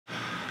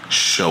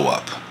show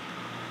up.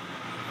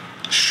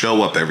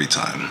 Show up every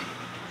time.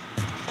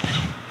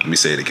 Let me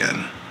say it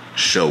again.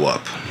 Show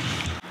up.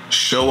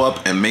 Show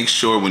up, and make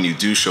sure when you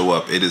do show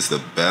up, it is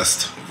the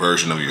best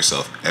version of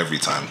yourself every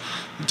time.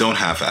 Don't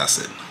half-ass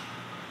it.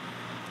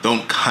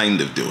 Don't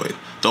kind of do it.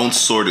 Don't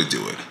sort of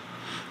do it.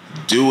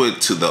 Do it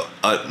to the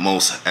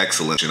utmost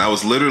excellence. And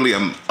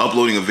I'm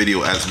uploading a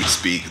video as we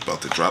speak.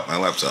 About to drop my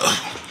laptop.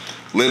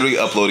 Literally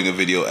uploading a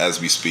video as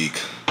we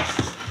speak.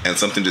 And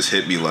something just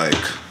hit me like,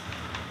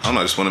 I don't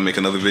know, I just want to make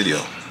another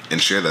video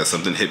and share that.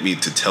 Something hit me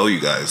to tell you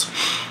guys,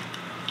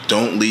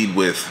 don't lead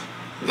with,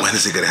 when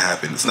is it going to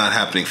happen? It's not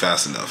happening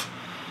fast enough.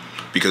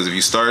 Because if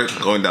you start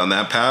going down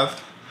that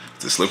path,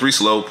 it's a slippery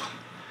slope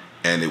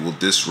and it will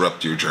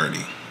disrupt your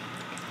journey.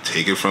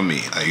 Take it from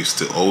me. I used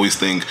to always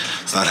think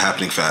it's not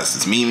happening fast.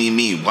 It's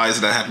me. Why is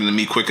it not happening to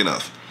me quick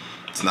enough?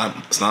 It's not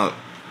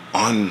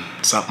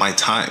my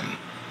time.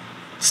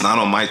 It's not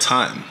on my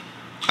time.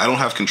 I don't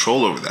have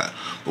control over that.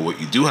 But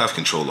what you do have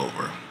control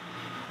over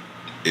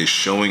is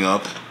showing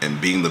up and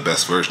being the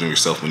best version of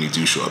yourself when you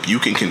do show up. You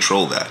can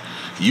control that.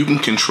 You can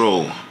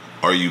control,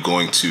 are you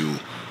going to,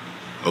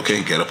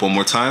 okay, get up one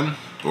more time,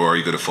 or are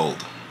you going to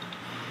fold?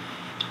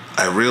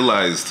 I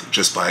realized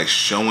just by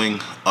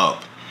showing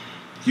up,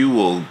 you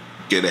will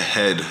get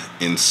ahead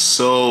in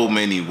so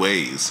many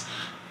ways.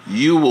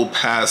 You will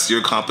pass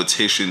your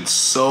competition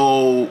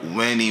so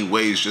many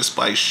ways just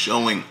by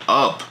showing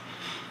up.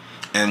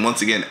 And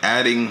once again,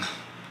 adding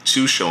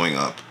to showing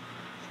up,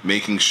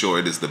 making sure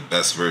it is the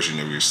best version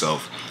of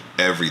yourself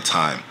every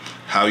time.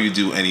 How you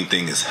do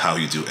anything is how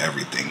you do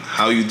everything.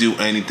 How you do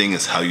anything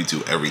is how you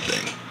do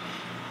everything.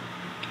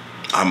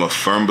 I'm a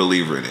firm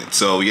believer in it.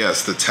 So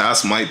yes, the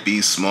task might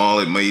be small,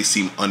 it may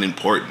seem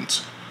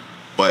unimportant,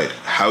 but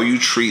how you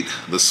treat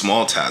the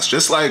small tasks,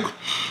 just like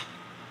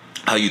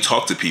how you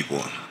talk to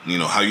people, you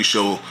know, how you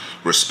show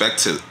respect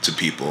to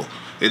people.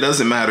 It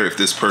doesn't matter if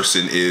this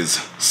person is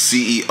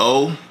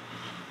CEO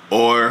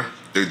or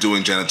they're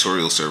doing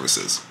janitorial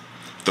services.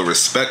 The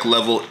respect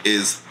level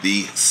is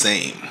the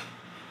same.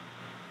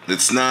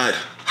 It's not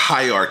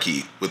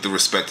hierarchy with the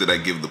respect that I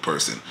give the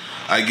person.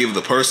 I give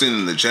the person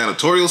in the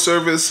janitorial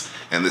service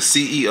and the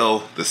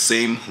CEO the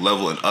same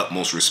level and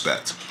utmost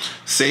respect.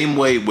 Same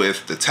way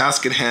with the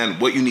task at hand,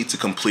 what you need to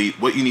complete,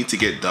 what you need to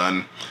get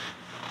done.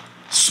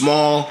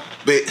 Small,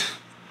 but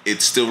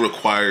it still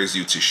requires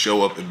you to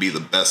show up and be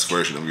the best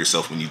version of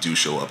yourself when you do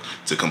show up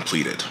to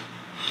complete it.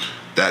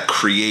 That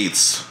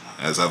creates,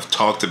 as I've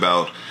talked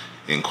about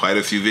in quite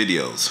a few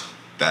videos,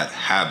 that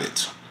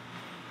habit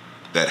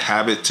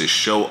to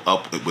show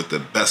up with the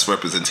best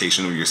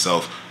representation of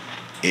yourself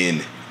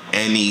in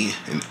any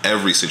and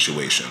every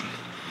situation.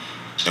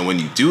 And when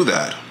you do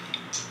that,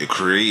 it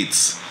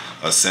creates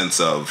a sense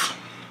of,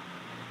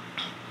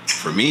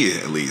 for me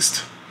at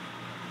least,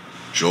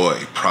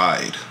 joy,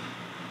 pride,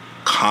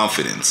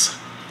 confidence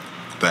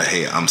that,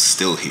 hey, I'm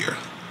still here.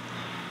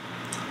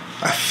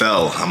 I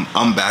fell,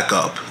 I'm back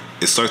up.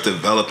 It starts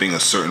developing a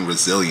certain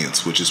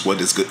resilience, which is what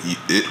is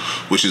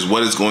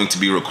going to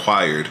be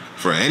required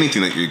for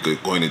anything that you're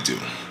going to do.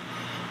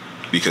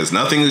 Because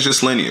nothing is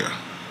just linear.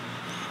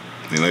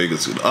 You know, you go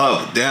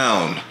up,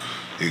 down.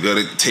 You got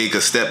to take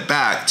a step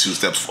back, 2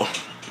 steps forward.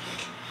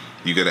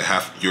 You're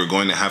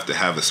going to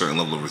have a certain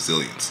level of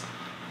resilience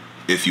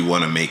if you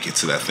want to make it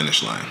to that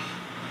finish line.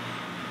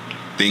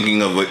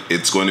 Thinking of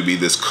it's going to be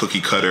this cookie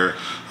cutter,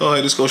 oh,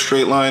 I just go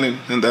straight line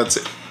and that's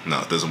it.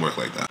 No, it doesn't work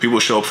like that. People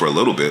show up for a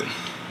little bit,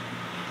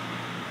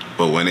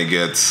 but when it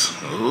gets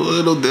a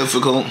little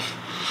difficult,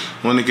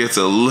 when it gets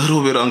a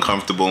little bit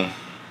uncomfortable,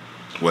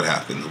 what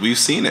happens? We've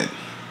seen it.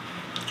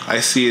 I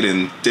see it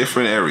in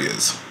different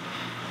areas.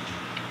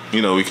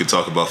 You know, we could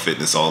talk about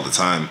fitness all the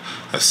time.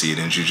 I see it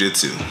in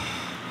jiu-jitsu.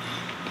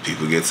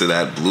 People get to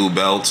that blue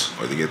belt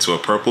or they get to a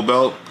purple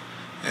belt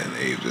and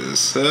they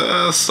just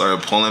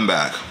start pulling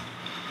back.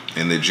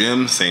 In the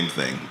gym, same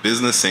thing.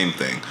 Business, same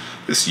thing.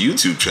 This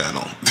YouTube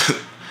channel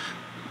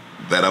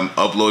that I'm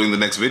uploading the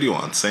next video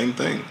on, same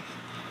thing.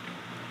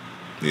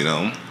 You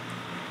know,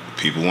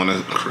 people want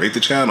to create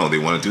the channel. They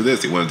want to do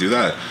this. They want to do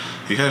that.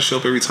 You gotta show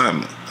up every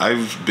time.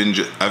 I've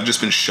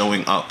just been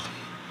showing up.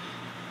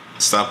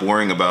 Stop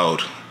worrying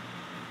about,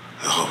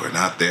 oh, we're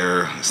not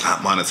there. It's not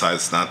monetized.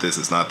 It's not this.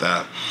 It's not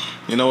that.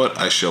 You know what?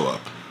 I show up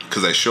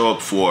because I show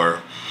up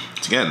for,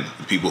 again,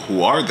 the people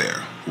who are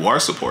there, who are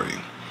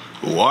supporting,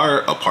 who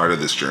are a part of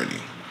this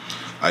journey.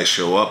 I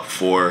show up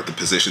for the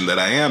position that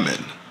I am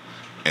in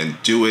and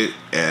do it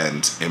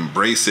and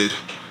embrace it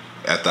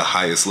at the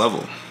highest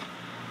level.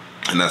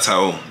 And that's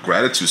how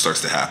gratitude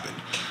starts to happen.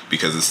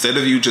 Because instead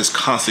of you just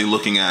constantly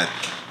looking at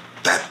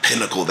that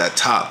pinnacle, that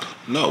top,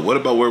 no, what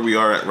about where we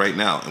are at right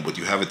now and what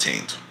you have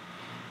attained?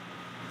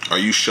 Are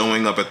you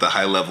showing up at the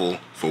high level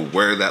for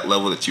where that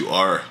level that you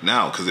are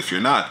now? Because if you're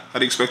not, how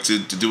do you expect to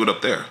do it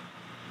up there?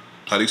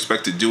 How do you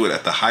expect to do it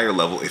at the higher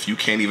level if you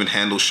can't even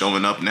handle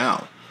showing up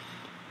now?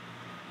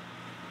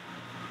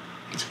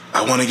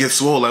 I want to get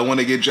swole, I want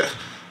to get jacked.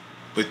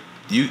 But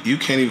you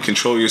can't even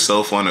control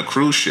yourself on a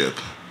cruise ship.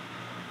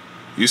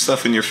 You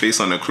stuffing your face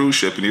on a cruise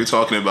ship and you're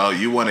talking about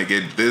you want to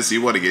get this, you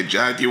want to get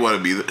jacked, you want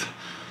to be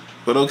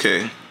But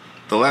okay,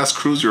 the last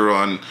cruise you were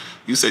on,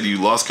 you said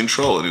you lost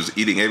control and it was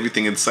eating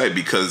everything in sight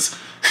because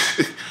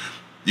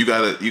you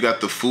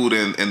got the food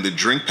and the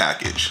drink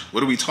package.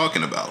 What are we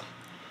talking about?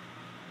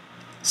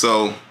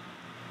 So,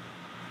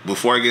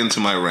 before I get into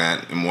my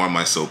rant and more on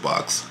my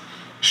soapbox,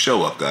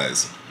 show up,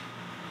 guys.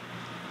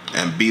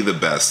 And be the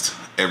best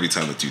every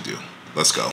time that you do. Let's go.